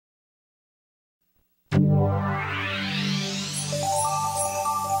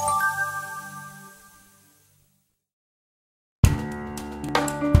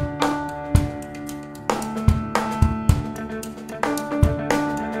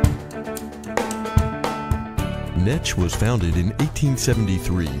NETZSCH was founded in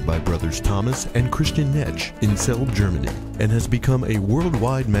 1873 by brothers Thomas and Christian NETZSCH in Celle, Germany, and has become a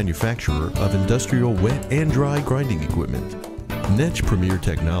worldwide manufacturer of industrial wet and dry grinding equipment. NETZSCH Premier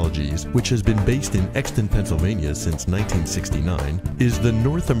Technologies, which has been based in Exton, Pennsylvania since 1969, is the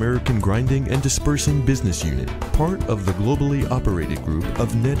North American Grinding and Dispersing Business Unit, part of the globally operated group of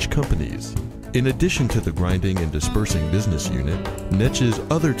NETZSCH companies. In addition to the Grinding and Dispersing Business Unit, NETZSCH's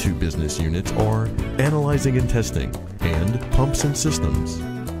other two business units are Analyzing and Testing and Pumps and Systems.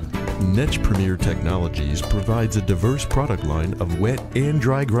 NETZSCH Premier Technologies provides a diverse product line of wet and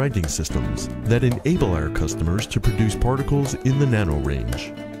dry grinding systems that enable our customers to produce particles in the nano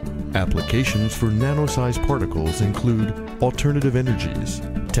range. Applications for nano-sized particles include alternative energies,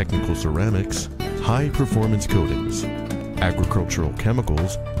 technical ceramics, high-performance coatings, agricultural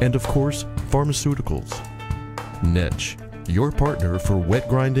chemicals, and of course, pharmaceuticals. NETZSCH, your partner for wet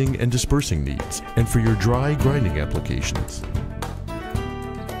grinding and dispersing needs and for your dry grinding applications.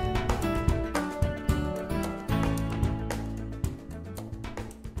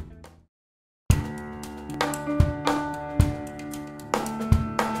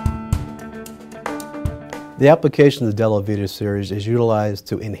 The application of the DeltaVita series is utilized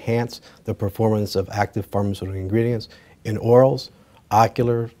to enhance the performance of active pharmaceutical ingredients in orals,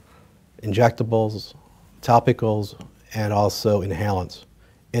 ocular, injectables, topicals, and also inhalants.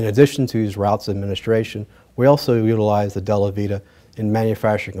 In addition to these routes of administration, we also utilize the DeltaVita in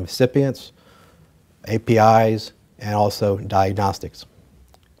manufacturing of excipients, APIs, and also diagnostics.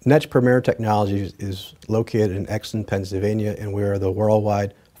 NETZSCH Premier Technologies is located in Exton, Pennsylvania, and we are the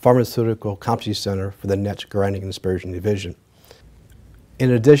worldwide Pharmaceutical Competency Center for the NETZSCH Grinding and Dispersion Division.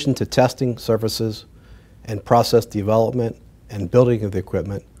 In addition to testing services and process development and building of the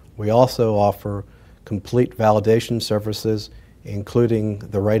equipment, we also offer complete validation services, including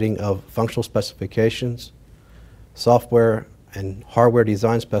the writing of functional specifications, software and hardware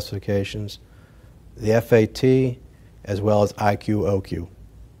design specifications, the FAT, as well as IQ/OQ.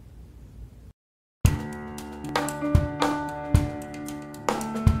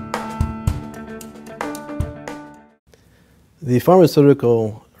 The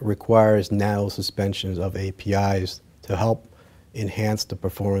pharmaceutical requires nano suspensions of APIs to help enhance the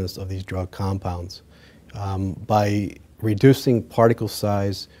performance of these drug compounds. By reducing particle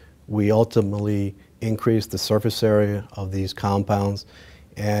size, we ultimately increase the surface area of these compounds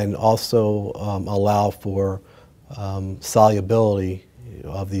and also allow for solubility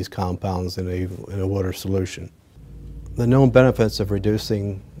of these compounds in a water solution. The known benefits of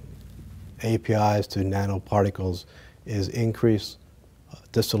reducing APIs to nanoparticles is increased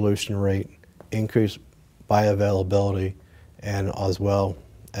dissolution rate, increased bioavailability, and as well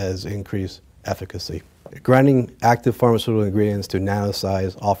as increased efficacy. Grinding active pharmaceutical ingredients to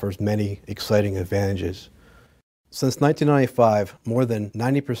nanosize offers many exciting advantages. Since 1995, more than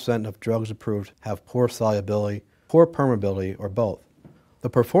 90% of drugs approved have poor solubility, poor permeability, or both. The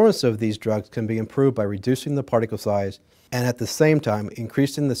performance of these drugs can be improved by reducing the particle size and at the same time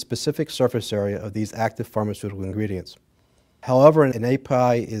increasing the specific surface area of these active pharmaceutical ingredients. However, an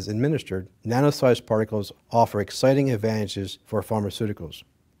API is administered, nano-sized particles offer exciting advantages for pharmaceuticals.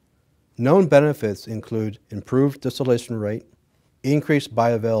 Known benefits include improved distillation rate, increased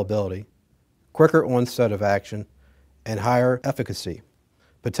bioavailability, quicker onset of action, and higher efficacy,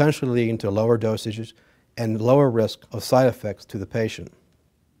 potentially leading to lower dosages and lower risk of side effects to the patient.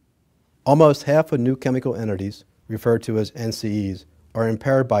 Almost half of new chemical entities, referred to as NCEs, are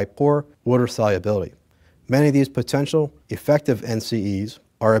impaired by poor water solubility. Many of these potential effective NCEs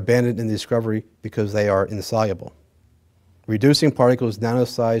are abandoned in discovery because they are insoluble. Reducing particles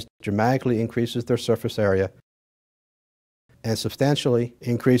nanosized dramatically increases their surface area and substantially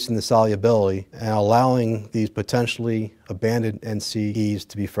increasing the solubility and allowing these potentially abandoned NCEs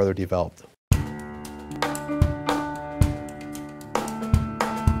to be further developed.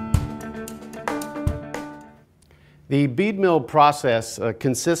 The bead mill process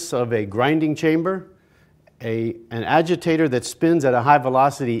consists of a grinding chamber, an agitator that spins at a high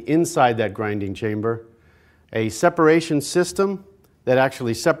velocity inside that grinding chamber, a separation system that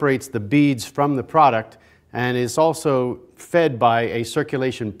actually separates the beads from the product, and is also fed by a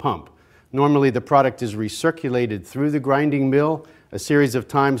circulation pump. Normally the product is recirculated through the grinding mill a series of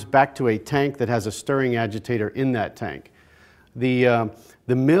times back to a tank that has a stirring agitator in that tank.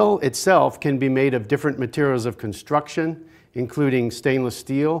 The mill itself can be made of different materials of construction, including stainless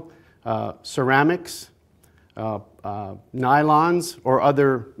steel, ceramics, nylons, or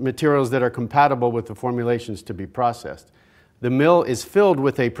other materials that are compatible with the formulations to be processed. The mill is filled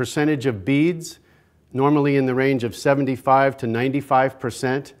with a percentage of beads, normally in the range of 75 to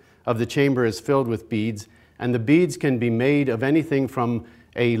 95% of the chamber is filled with beads, And the beads can be made of anything from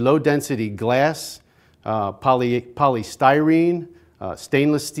a low-density glass, polystyrene,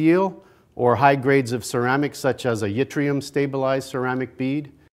 stainless steel, or high grades of ceramic such as a yttrium-stabilized ceramic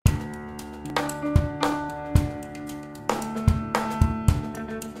bead.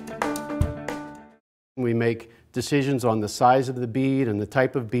 We make decisions on the size of the bead and the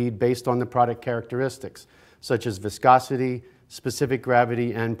type of bead based on the product characteristics, such as viscosity, specific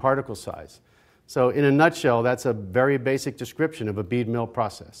gravity, and particle size. So in a nutshell, that's a very basic description of a bead mill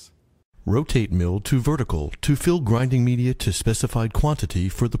process. Rotate mill to vertical to fill grinding media to specified quantity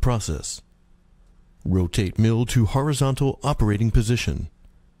for the process. Rotate mill to horizontal operating position.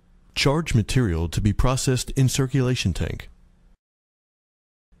 Charge material to be processed in circulation tank.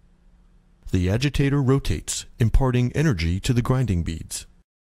 The agitator rotates, imparting energy to the grinding beads.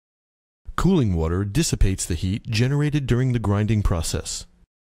 Cooling water dissipates the heat generated during the grinding process.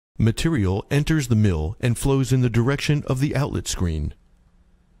 Material enters the mill and flows in the direction of the outlet screen.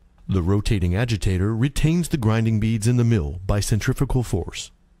 The rotating agitator retains the grinding beads in the mill by centrifugal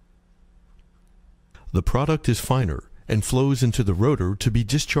force. The product is finer and flows into the rotor to be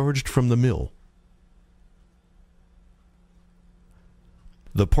discharged from the mill.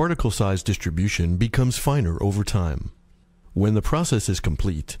 The particle size distribution becomes finer over time. When the process is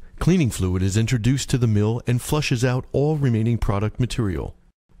complete, cleaning fluid is introduced to the mill and flushes out all remaining product material.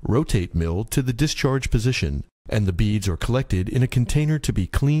 Rotate mill to the discharge position, and the beads are collected in a container to be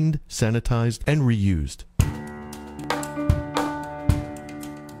cleaned, sanitized, and reused.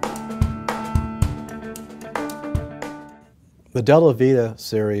 The DeltaVita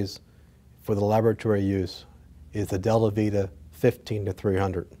series for the laboratory use is the DeltaVita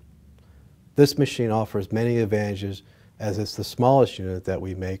 15-300. This machine offers many advantages as it's the smallest unit that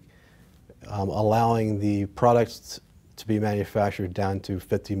we make, allowing the products to be manufactured down to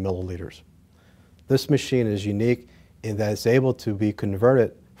 50 milliliters. This machine is unique in that it's able to be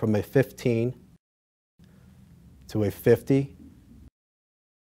converted from a 15 to a 50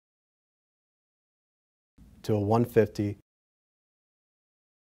 to a 150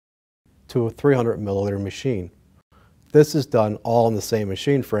 to a 300 milliliter machine. This is done all in the same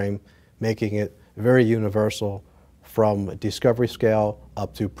machine frame, making it very universal from discovery scale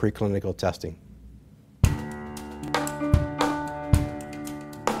up to preclinical testing.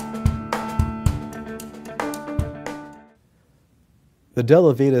 The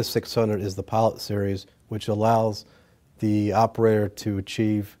DeltaVita 600 is the pilot series, which allows the operator to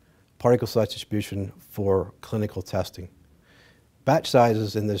achieve particle size distribution for clinical testing. Batch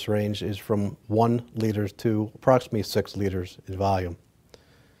sizes in this range is from 1 liter to approximately 6 liters in volume.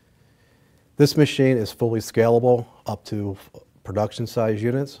 This machine is fully scalable up to production size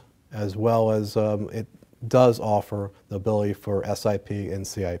units, as well as it does offer the ability for SIP and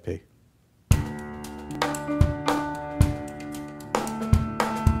CIP.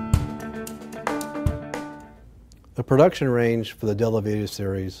 The production range for the DeltaVita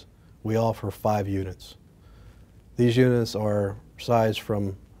series, we offer 5 units. These units are sized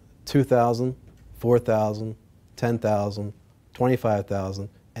from 2,000, 4,000, 10,000, 25,000,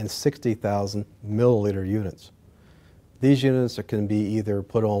 and 60,000 milliliter units. These units can be either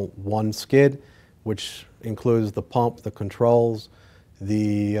put on one skid, which includes the pump, the controls,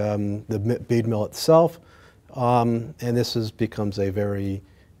 the bead mill itself, and this becomes a very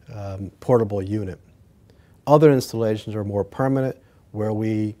portable unit. Other installations are more permanent, where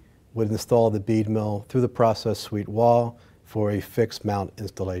we would install the bead mill through the process suite wall for a fixed mount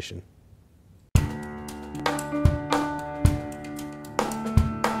installation.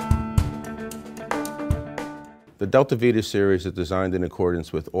 The DeltaVita series is designed in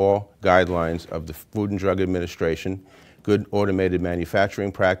accordance with all guidelines of the Food and Drug Administration, good automated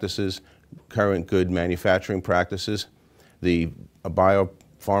manufacturing practices, current good manufacturing practices, the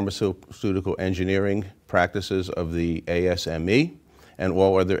biopharmaceutical engineering practices of the ASME, and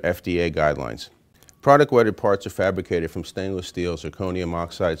all other FDA guidelines. Product-wetted parts are fabricated from stainless steel, zirconium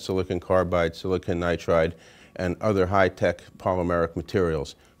oxide, silicon carbide, silicon nitride, and other high-tech polymeric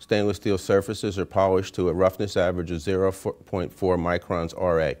materials. Stainless steel surfaces are polished to a roughness average of 0.4 microns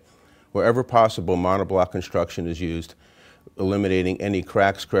RA. Wherever possible, monoblock construction is used, eliminating any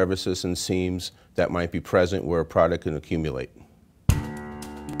cracks, crevices, and seams that might be present where a product can accumulate.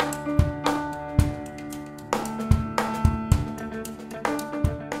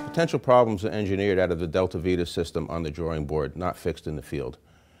 Potential problems are engineered out of the DeltaVita system on the drawing board, not fixed in the field.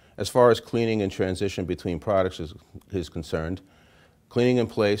 As far as cleaning and transition between products is concerned, cleaning in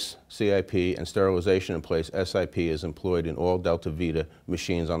place, CIP, and sterilization in place, SIP, is employed in all DeltaVita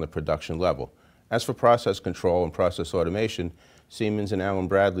machines on the production level. As for process control and process automation, Siemens and Allen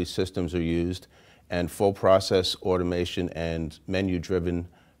Bradley systems are used, and full process automation and menu-driven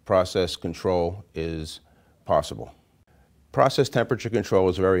process control is possible. Process temperature control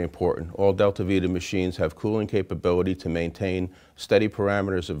is very important. All DeltaVita machines have cooling capability to maintain steady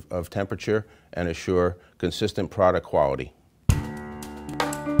parameters of temperature and assure consistent product quality.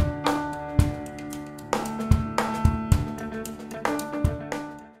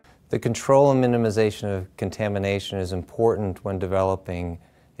 The control and minimization of contamination is important when developing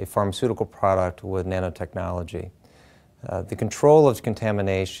a pharmaceutical product with nanotechnology. The control of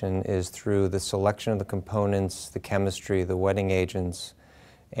contamination is through the selection of the components, the chemistry, the wetting agents,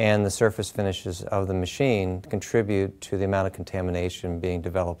 and the surface finishes of the machine to contribute to the amount of contamination being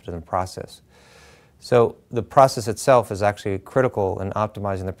developed in the process. So the process itself is actually critical in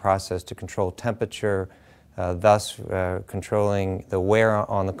optimizing the process to control temperature, thus controlling the wear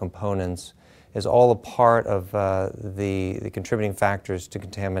on the components is all a part of the contributing factors to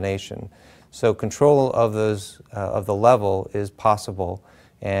contamination. So control of those of the level is possible,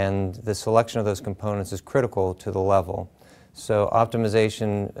 and the selection of those components is critical to the level. So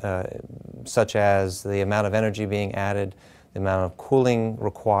optimization such as the amount of energy being added, the amount of cooling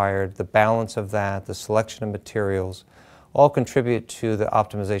required, the balance of that, the selection of materials, all contribute to the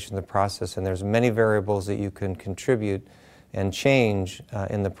optimization of the process, and there's many variables that you can contribute and change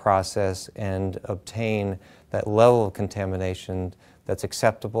in the process and obtain that level of contamination that's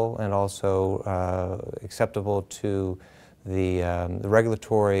acceptable and also acceptable to the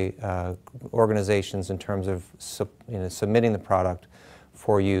regulatory organizations in terms of submitting the product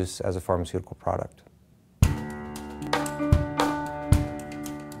for use as a pharmaceutical product.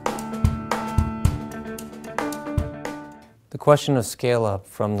 The question of scale-up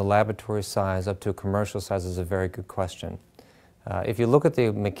from the laboratory size up to a commercial size is a very good question. If you look at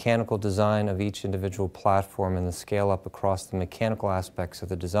the mechanical design of each individual platform and the scale-up across the mechanical aspects of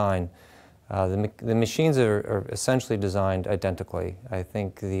the design, the machines are essentially designed identically. I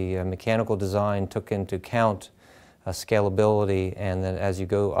think the mechanical design took into account scalability, and then as you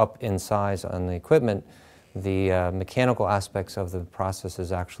go up in size on the equipment, the mechanical aspects of the process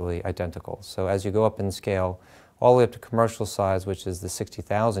is actually identical. So as you go up in scale, all the way up to commercial size, which is the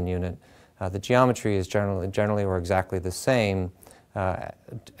 60,000 unit, the geometry is generally or exactly the same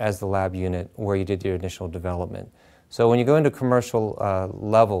as the lab unit where you did your initial development. So when you go into commercial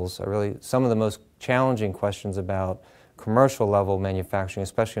levels, really some of the most challenging questions about commercial level manufacturing,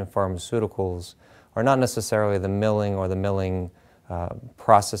 especially in pharmaceuticals, are not necessarily the milling or the milling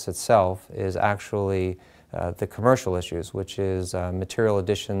process itself, is actually the commercial issues, which is material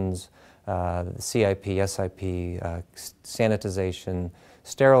additions, CIP, SIP, sanitization,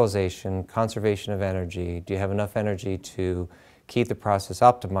 sterilization, conservation of energy. Do you have enough energy to keep the process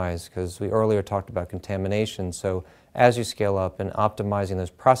optimized? Because we earlier talked about contamination. So as you scale up and optimizing those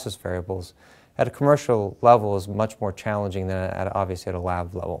process variables at a commercial level is much more challenging than obviously at a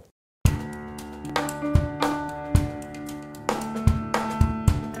lab level.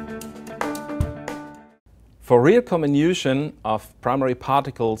 For real comminution of primary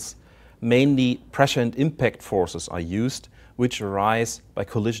particles, mainly pressure and impact forces are used, which arise by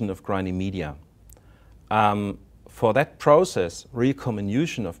collision of grinding media. For that process, real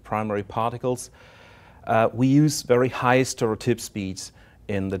comminution of primary particles, we use very high stirrer-tip speeds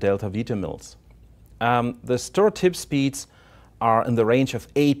in the DeltaVita mills. The stirrer-tip speeds are in the range of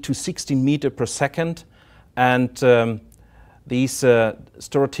 8 to 16 meters per second, and these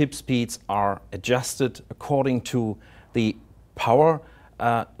stirrer-tip speeds are adjusted according to the power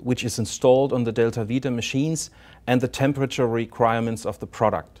which is installed on the DeltaVita machines and the temperature requirements of the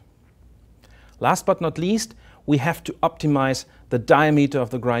product. Last but not least, we have to optimize the diameter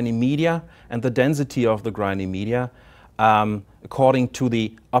of the grinding media and the density of the grinding media according to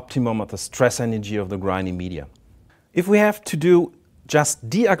the optimum of the stress energy of the grinding media. If we have to do just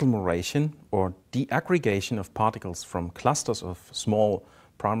deagglomeration or deaggregation of particles from clusters of small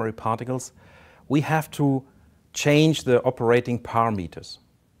primary particles, we have to change the operating parameters.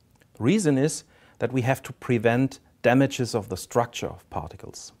 The reason is that we have to prevent damages of the structure of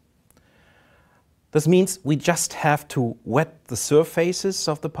particles. This means we just have to wet the surfaces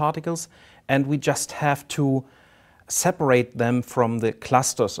of the particles, and we just have to separate them from the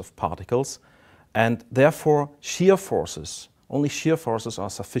clusters of particles, and therefore shear forces, only shear forces are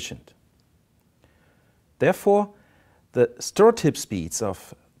sufficient. Therefore, the stirrer-tip speeds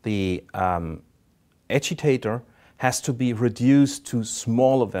of the agitator has to be reduced to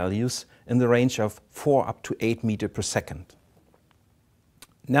smaller values in the range of 4 up to 8 meters per second.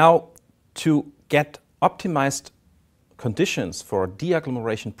 Now, to get optimized conditions for a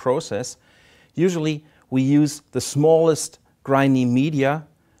deagglomeration process, usually we use the smallest grinding media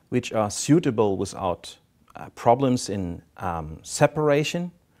which are suitable without problems in separation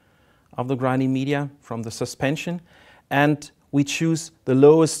of the grinding media from the suspension, and we choose the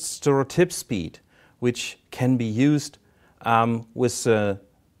lowest stirrer-tip speed, which can be used with a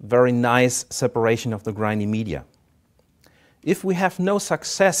very nice separation of the grinding media. If we have no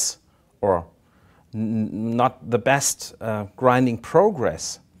success or not the best grinding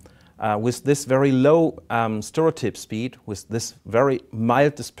progress with this very low stirrer-tip speed, with this very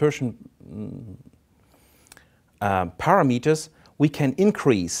mild dispersion parameters, we can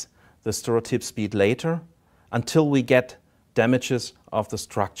increase the stirrer-tip speed later until we get damages of the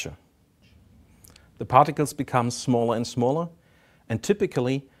structure. The particles become smaller and smaller, and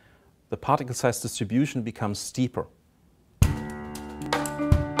typically the particle size distribution becomes steeper.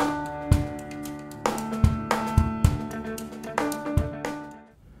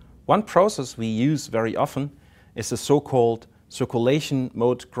 One process we use very often is the so-called circulation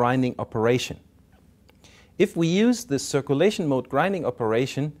mode grinding operation. If we use this circulation mode grinding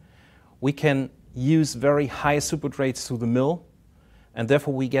operation, we can use very high throughput rates through the mill, and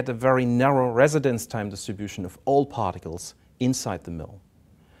therefore we get a very narrow residence time distribution of all particles inside the mill.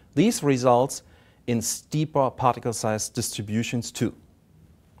 These results in steeper particle size distributions too.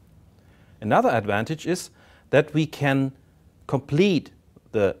 Another advantage is that we can complete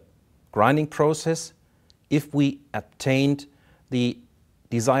the grinding process if we obtained the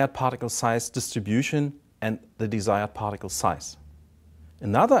desired particle size distribution and the desired particle size.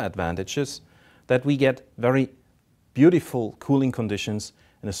 Another advantage is that we get very beautiful cooling conditions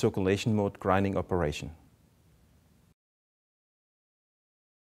in a circulation mode grinding operation.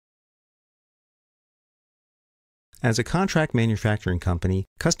 As a contract manufacturing company,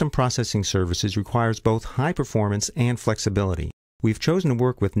 custom processing services requires both high performance and flexibility. We've chosen to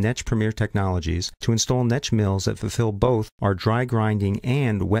work with NETZSCH Premier Technologies to install NETZSCH mills that fulfill both our dry grinding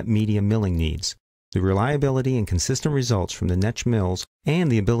and wet media milling needs. The reliability and consistent results from the NETZSCH mills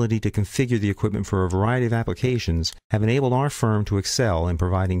and the ability to configure the equipment for a variety of applications have enabled our firm to excel in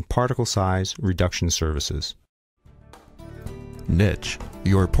providing particle size reduction services. NETZSCH,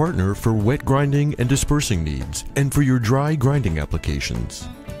 your partner for wet grinding and dispersing needs and for your dry grinding applications.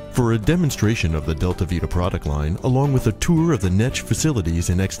 For a demonstration of the DeltaVita product line, along with a tour of the NETZSCH facilities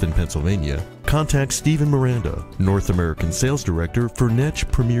in Exton, Pennsylvania, contact Stephen Miranda, North American Sales Director for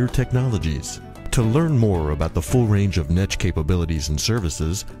NETZSCH Premier Technologies. To learn more about the full range of NETZSCH capabilities and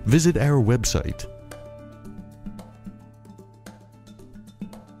services, visit our website,